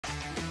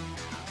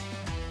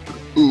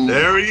Ooh.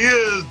 There he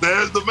is.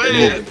 There's the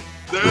man.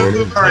 There's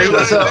the man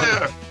right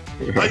there.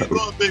 How you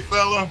doing, big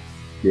fella?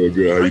 Good,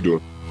 good. How you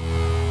doing?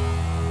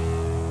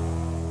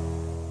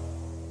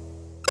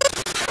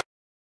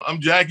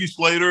 I'm Jackie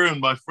Slater, and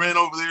my friend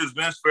over there is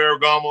Vince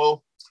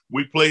FERRAGAMO.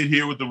 We played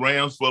here with the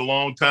Rams for a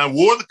long time.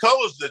 Wore the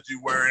colors that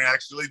you're wearing,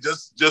 actually,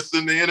 just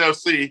in the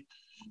NFC.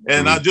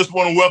 And I just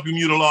want to welcome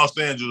you to Los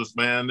Angeles,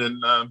 man.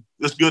 And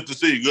it's good to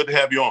see you. Good to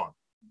have you on.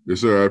 Yes,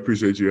 sir. I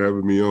appreciate you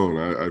having me on.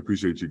 I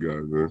appreciate you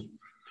guys, man.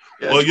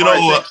 Yeah, well,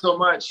 JAMAREE, thanks so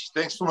much.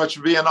 Thanks so much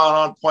for being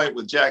on point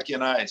with Jackie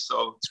and I.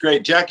 So it's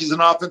great. Jackie's an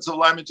offensive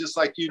lineman just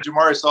like you,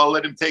 JAMAREE, so I'll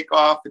let him take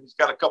off, and he's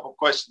got a couple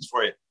questions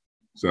for you.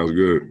 Sounds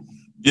good.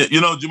 Yeah,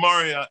 you know,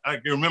 JAMAREE, I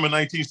can remember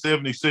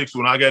 1976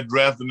 when I got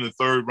drafted in the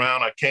 3rd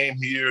round. I came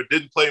here,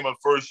 didn't play my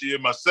first year.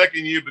 My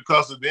 2nd year,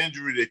 because of the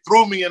injury, they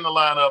threw me in the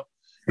lineup,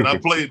 and I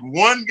played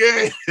one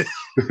game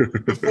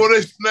before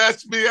they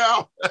snatched me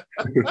out.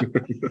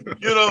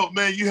 You know,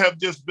 man, you have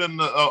just been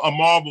a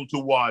marvel to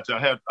watch.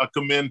 I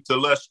commend to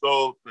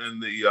Lesko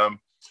and the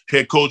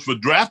head coach for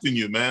drafting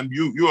you, man.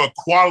 You're a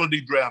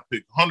quality draft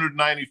pick,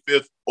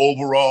 195th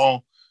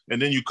overall,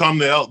 and then you come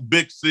to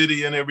big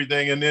city and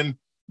everything, and then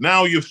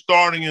now you're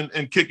starting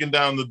and kicking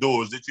down the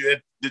doors.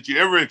 Did you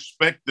ever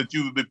expect that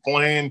you would be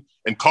playing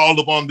and called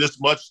upon this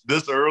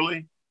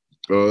early?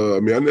 I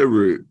mean,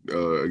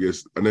 I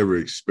guess I never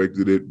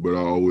expected it, but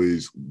I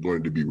always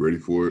wanted to be ready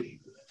for it.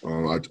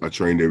 I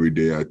trained every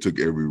day. I took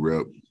every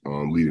rep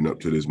leading up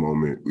to this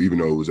moment, even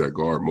though it was at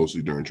guard,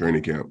 mostly during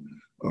training camp.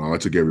 I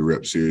took every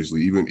rep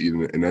seriously, even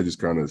and that just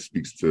kind of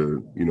speaks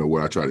to, you know,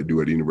 what I tried to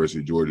do at the University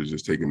of Georgia,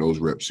 just taking those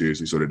reps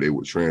seriously so that they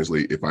would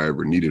translate if I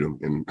ever needed them.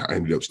 And I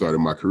ended up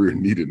starting my career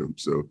needing them.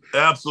 So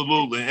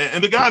absolutely.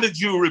 And the guy that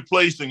you're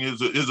replacing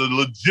is a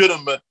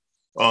legitimate,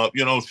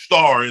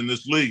 star in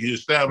this league. He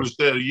established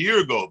that a year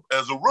ago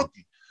as a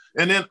rookie.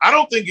 And then I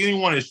don't think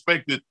anyone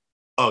expected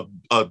a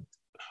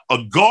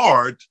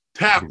guard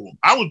tackle.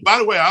 By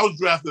the way, I was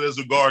drafted as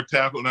a guard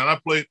tackle, and I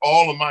played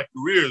all of my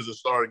career as a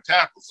starting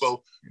tackle.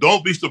 So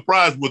don't be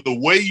surprised with the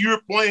way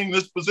you're playing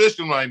this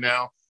position right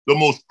now, the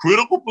most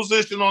critical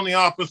position on the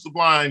offensive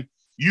line.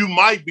 You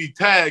might be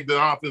tagged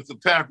an offensive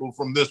tackle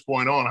from this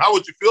point on. How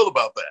would you feel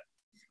about that?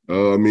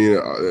 I mean,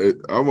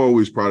 I've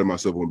always prided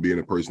myself on being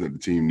a person that the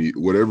team need.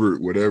 Whatever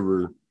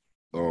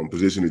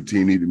position the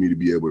team needed me to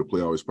be able to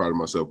play, I always prided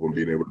myself on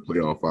being able to play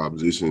all 5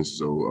 positions.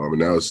 So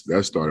now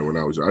that started when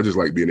I just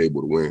like being able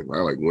to win.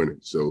 I like winning.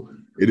 So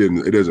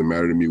it doesn't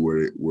matter to me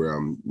where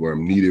I'm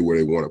needed, where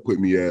they want to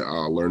put me at.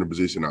 I'll learn the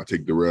position. I'll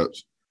take the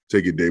reps,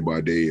 take it day by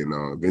day, and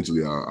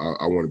eventually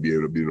I want to be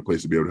able to be in a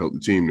place to be able to help the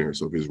team there.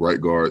 So if it's right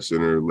guard,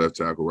 center, left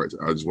tackle, right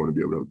tackle, I just want to be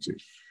able to help the team.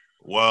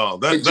 Wow,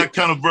 that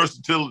kind of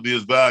versatility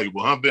is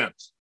valuable, huh,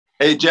 Vince?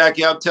 Hey,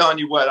 Jackie, I'm telling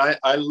you what,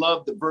 I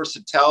love the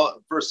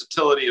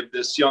versatility of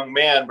this young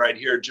man right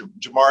here,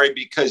 JAMAREE,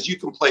 because you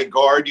can play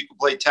guard, you can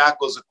play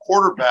tackle as a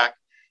quarterback,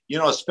 you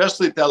know,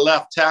 especially at that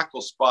left tackle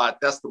spot.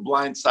 That's the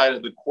blind side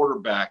of the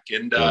quarterback.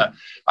 And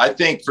I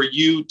think for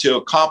you to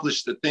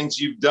accomplish the things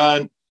you've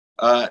done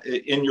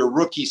in your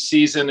rookie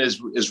season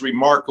is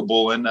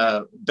remarkable. And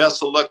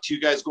best of luck to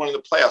you guys going to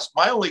the playoffs.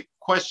 My only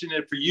question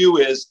for you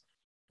is,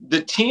 the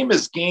team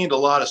has gained a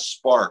lot of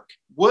spark.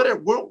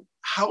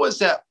 How has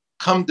that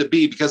come to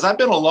be? Because I've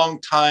been a long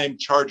time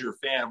Charger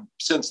fan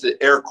since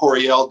the Air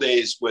Coryell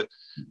days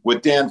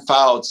with Dan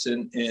Fouts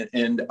and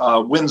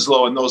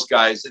Winslow and those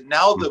guys. And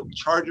now the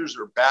Chargers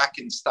are back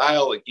in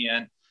style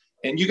again.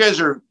 And you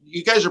guys are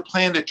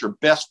playing at your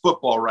best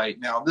football right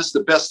now. This is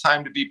the best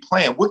time to be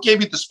playing. What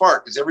gave you the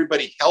spark? Is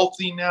everybody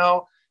healthy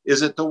now?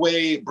 Is it the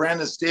way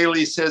Brandon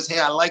Staley says, hey,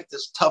 I like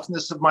this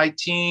toughness of my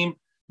team?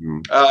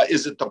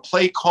 Is it the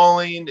play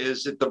calling?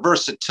 Is it the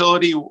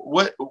versatility?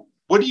 Where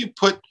do you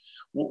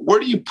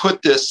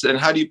put this, and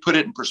how do you put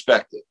it in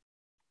perspective?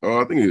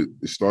 I think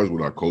it starts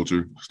with our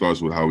culture. It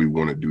starts with how we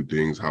want to do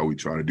things, how we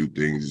try to do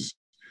things.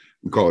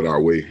 We call it our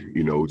way,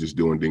 you know, just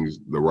doing things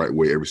the right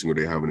way every single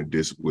day, having a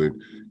discipline,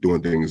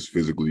 doing things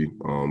physically.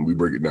 We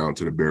break it down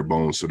to the bare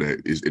bones so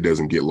that it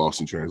doesn't get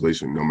lost in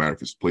translation, no matter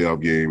if it's a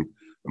playoff game,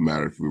 no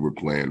matter if we were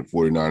playing the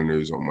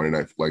 49ers on Monday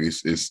night. Like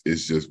it's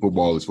just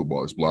football is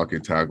football. It's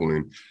blocking,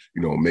 tackling,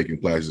 you know,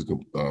 making passes,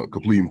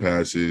 completing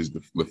passes,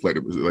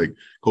 deflecting. Like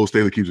Coach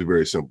Taylor keeps it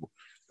very simple.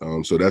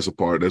 So that's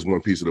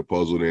one piece of the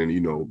puzzle. Then, you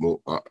know,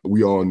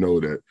 we all know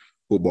that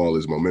football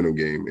is a momentum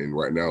game, and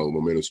right now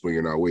momentum's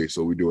swinging our way.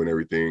 So we're doing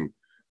everything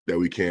that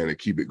we can to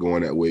keep it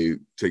going that way,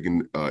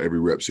 taking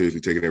every rep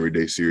seriously, taking every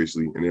day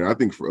seriously. And then I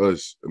think for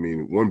us, I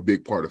mean, one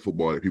big part of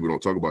football that people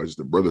don't talk about is just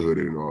the brotherhood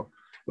and all.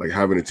 Like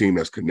having a team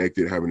that's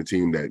connected, having a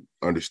team that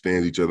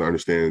understands each other,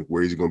 understands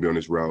where is he going to be on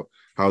this route,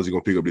 how is he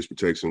going to pick up this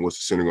protection, what's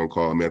the center going to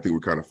call. I mean, I think we're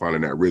kind of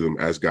finding that rhythm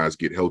as guys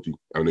get healthy.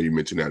 I know you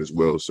mentioned that as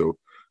well. So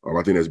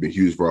I think that's been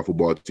huge for our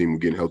football team,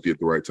 getting healthy at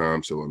the right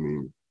time. So, I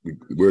mean,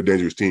 we're a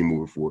dangerous team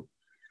moving forward.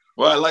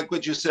 Well, I like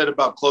what you said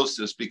about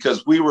closeness,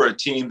 because we were a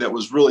team that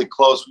was really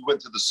close. We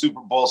went to the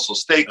Super Bowl, so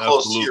stay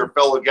close to your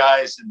fellow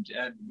guys.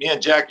 And me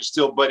and Jack are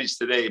still buddies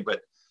today,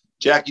 but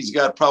Jackie's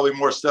got probably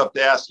more stuff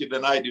to ask you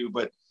than I do.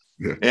 But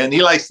Yeah. And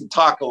he likes to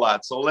talk a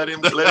lot, so let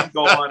him go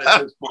on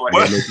at this point.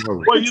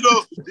 Well, you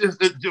know,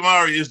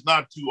 Jamari, it's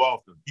not too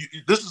often.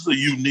 This is a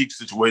unique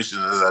situation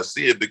as I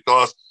see it,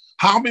 because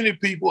how many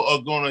people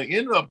are going to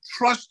end up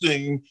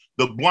trusting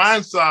the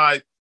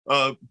blindside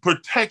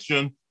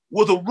protection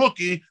with a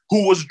rookie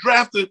who was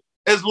drafted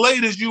as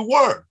late as you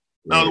were?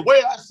 Now, the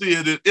way I see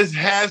it, it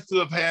has to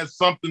have had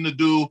something to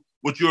do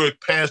with your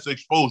past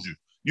exposure.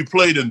 You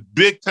played in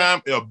big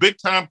time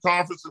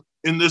conference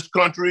in this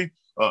country.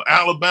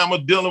 Alabama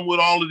dealing with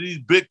all of these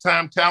big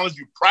time talents.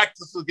 You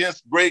practice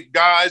against great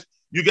guys.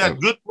 You got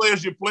good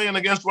players you're playing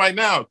against right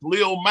now,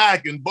 Khalil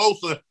Mack and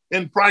Bosa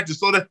in practice.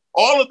 So that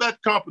all of that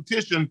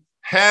competition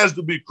has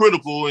to be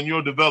critical in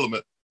your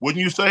development,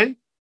 wouldn't you say?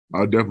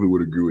 I definitely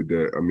would agree with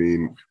that. I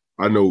mean,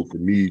 I know for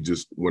me,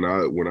 just when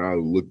I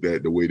looked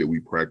at the way that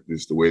we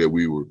practiced, the way that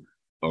we were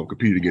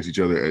competing against each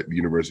other at the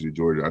University of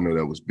Georgia, I know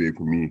that was big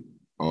for me.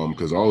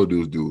 Because all of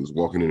those dudes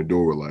walking in the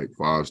door were like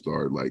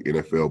 5-star, like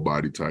NFL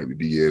body type,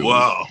 DN,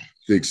 wow,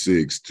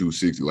 6'6",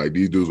 260. Like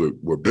these dudes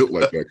were built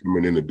like that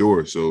coming in the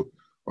door. So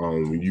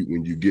when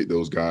you get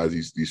those guys,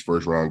 these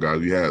first round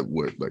guys, we had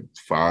like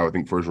 5, I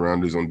think, first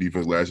rounders on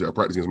defense last year. I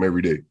practiced against them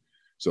every day.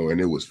 So,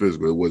 and it was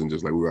physical. It wasn't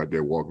just like we were out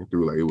there walking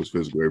through. Like it was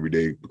physical every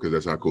day because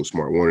that's how Coach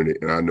Smart wanted it.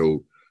 And I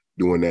know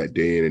doing that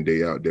day in and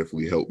day out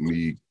definitely helped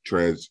me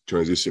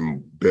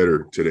transition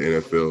better to the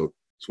NFL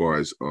as far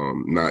as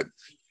not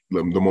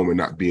the moment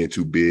not being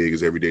too big,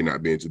 is every day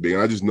not being too big.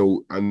 And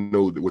I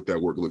know what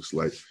that work looks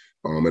like,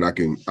 and I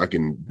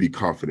can be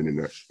confident in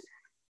that.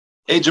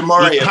 Hey,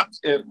 Jamari,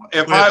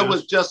 if I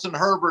was Justin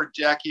Herbert,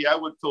 Jackie, I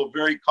would feel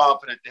very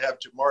confident to have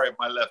Jamari at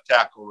my left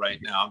tackle right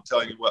now. I'm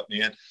telling you what,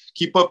 man,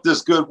 keep up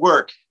this good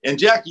work. And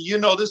Jackie, you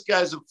know, this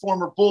guy's a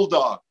former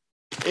Bulldog.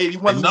 Hey, he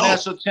won the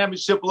national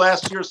championship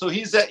last year, so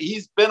he's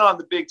been on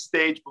the big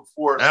stage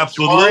before. So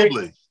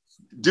absolutely. Jamari,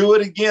 do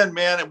it again,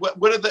 man.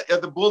 What are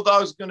the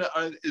Bulldogs going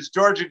to is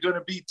Georgia going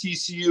to beat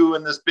TCU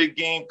in this big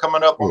game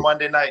coming up on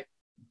Monday night?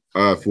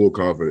 I have full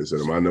confidence in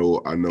him. I know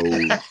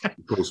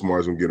Coach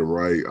Smart's gonna get him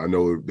right. I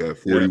know that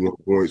 41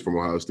 points from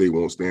Ohio State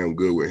won't stand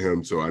good with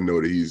him. So I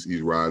know that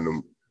he's riding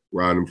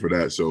them for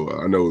that. So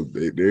I know I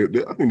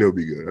think they'll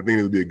be good. I think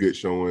it'll be a good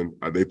showing.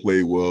 They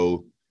played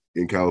well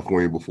in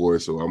California before,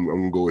 so I'm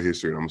gonna go with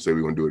history and I'm gonna say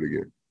we're gonna do it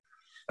again.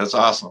 That's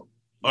awesome.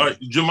 All right,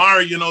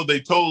 Jamari, you know, they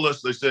told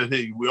us, they said,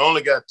 hey, we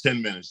only got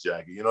 10 minutes,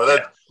 Jackie. You know,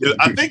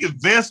 I think if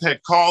Vince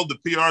had called the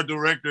PR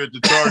director at the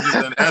Chargers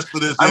and asked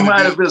for this I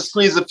might have been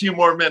squeezed a few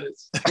more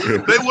minutes.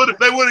 they would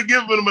have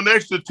given him an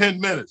extra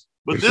 10 minutes.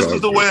 But this is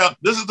the way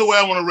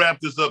I want to wrap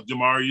this up,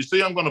 Jamari. You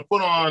see, I'm going to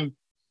put on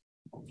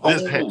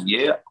this hat.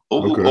 Yeah.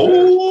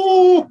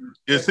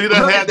 You see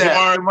that hat,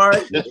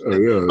 Jamari?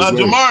 Now,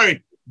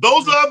 Jamari,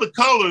 those are the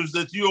colors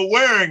that you are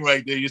wearing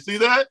right there. You see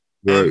that?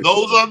 Right. And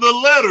those are the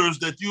letters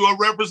that you are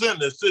representing.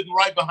 They're sitting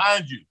right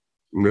behind you.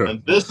 Yeah.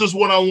 And this is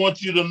what I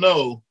want you to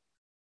know.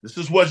 This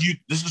is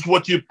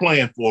what you're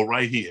playing for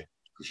right here.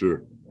 For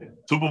sure.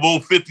 Super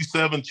Bowl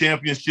 57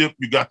 championship.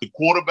 You got the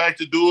quarterback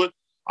to do it.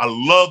 I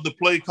love the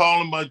play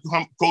calling by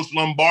Coach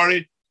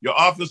Lombardi. Your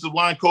offensive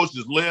line coach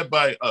is led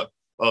by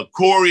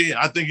Corey.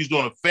 I think he's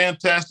doing a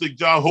fantastic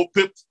job. Hope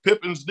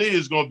Pippin's knee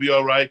is going to be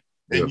all right.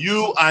 And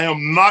I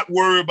am not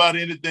worried about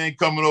anything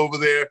coming over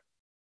there.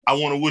 I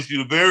want to wish you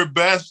the very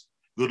best.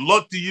 Good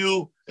luck to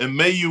you, and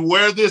may you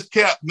wear this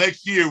cap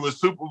next year with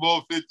Super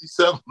Bowl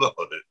 57 on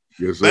it.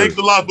 Yes, sir. Thanks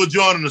a lot for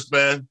joining us,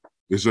 man.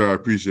 Yes, sir. I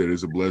appreciate it.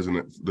 It's a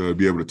blessing to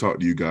be able to talk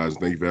to you guys.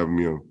 Thank you for having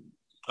me on.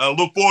 I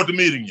look forward to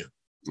meeting you.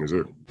 Yes,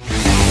 sir.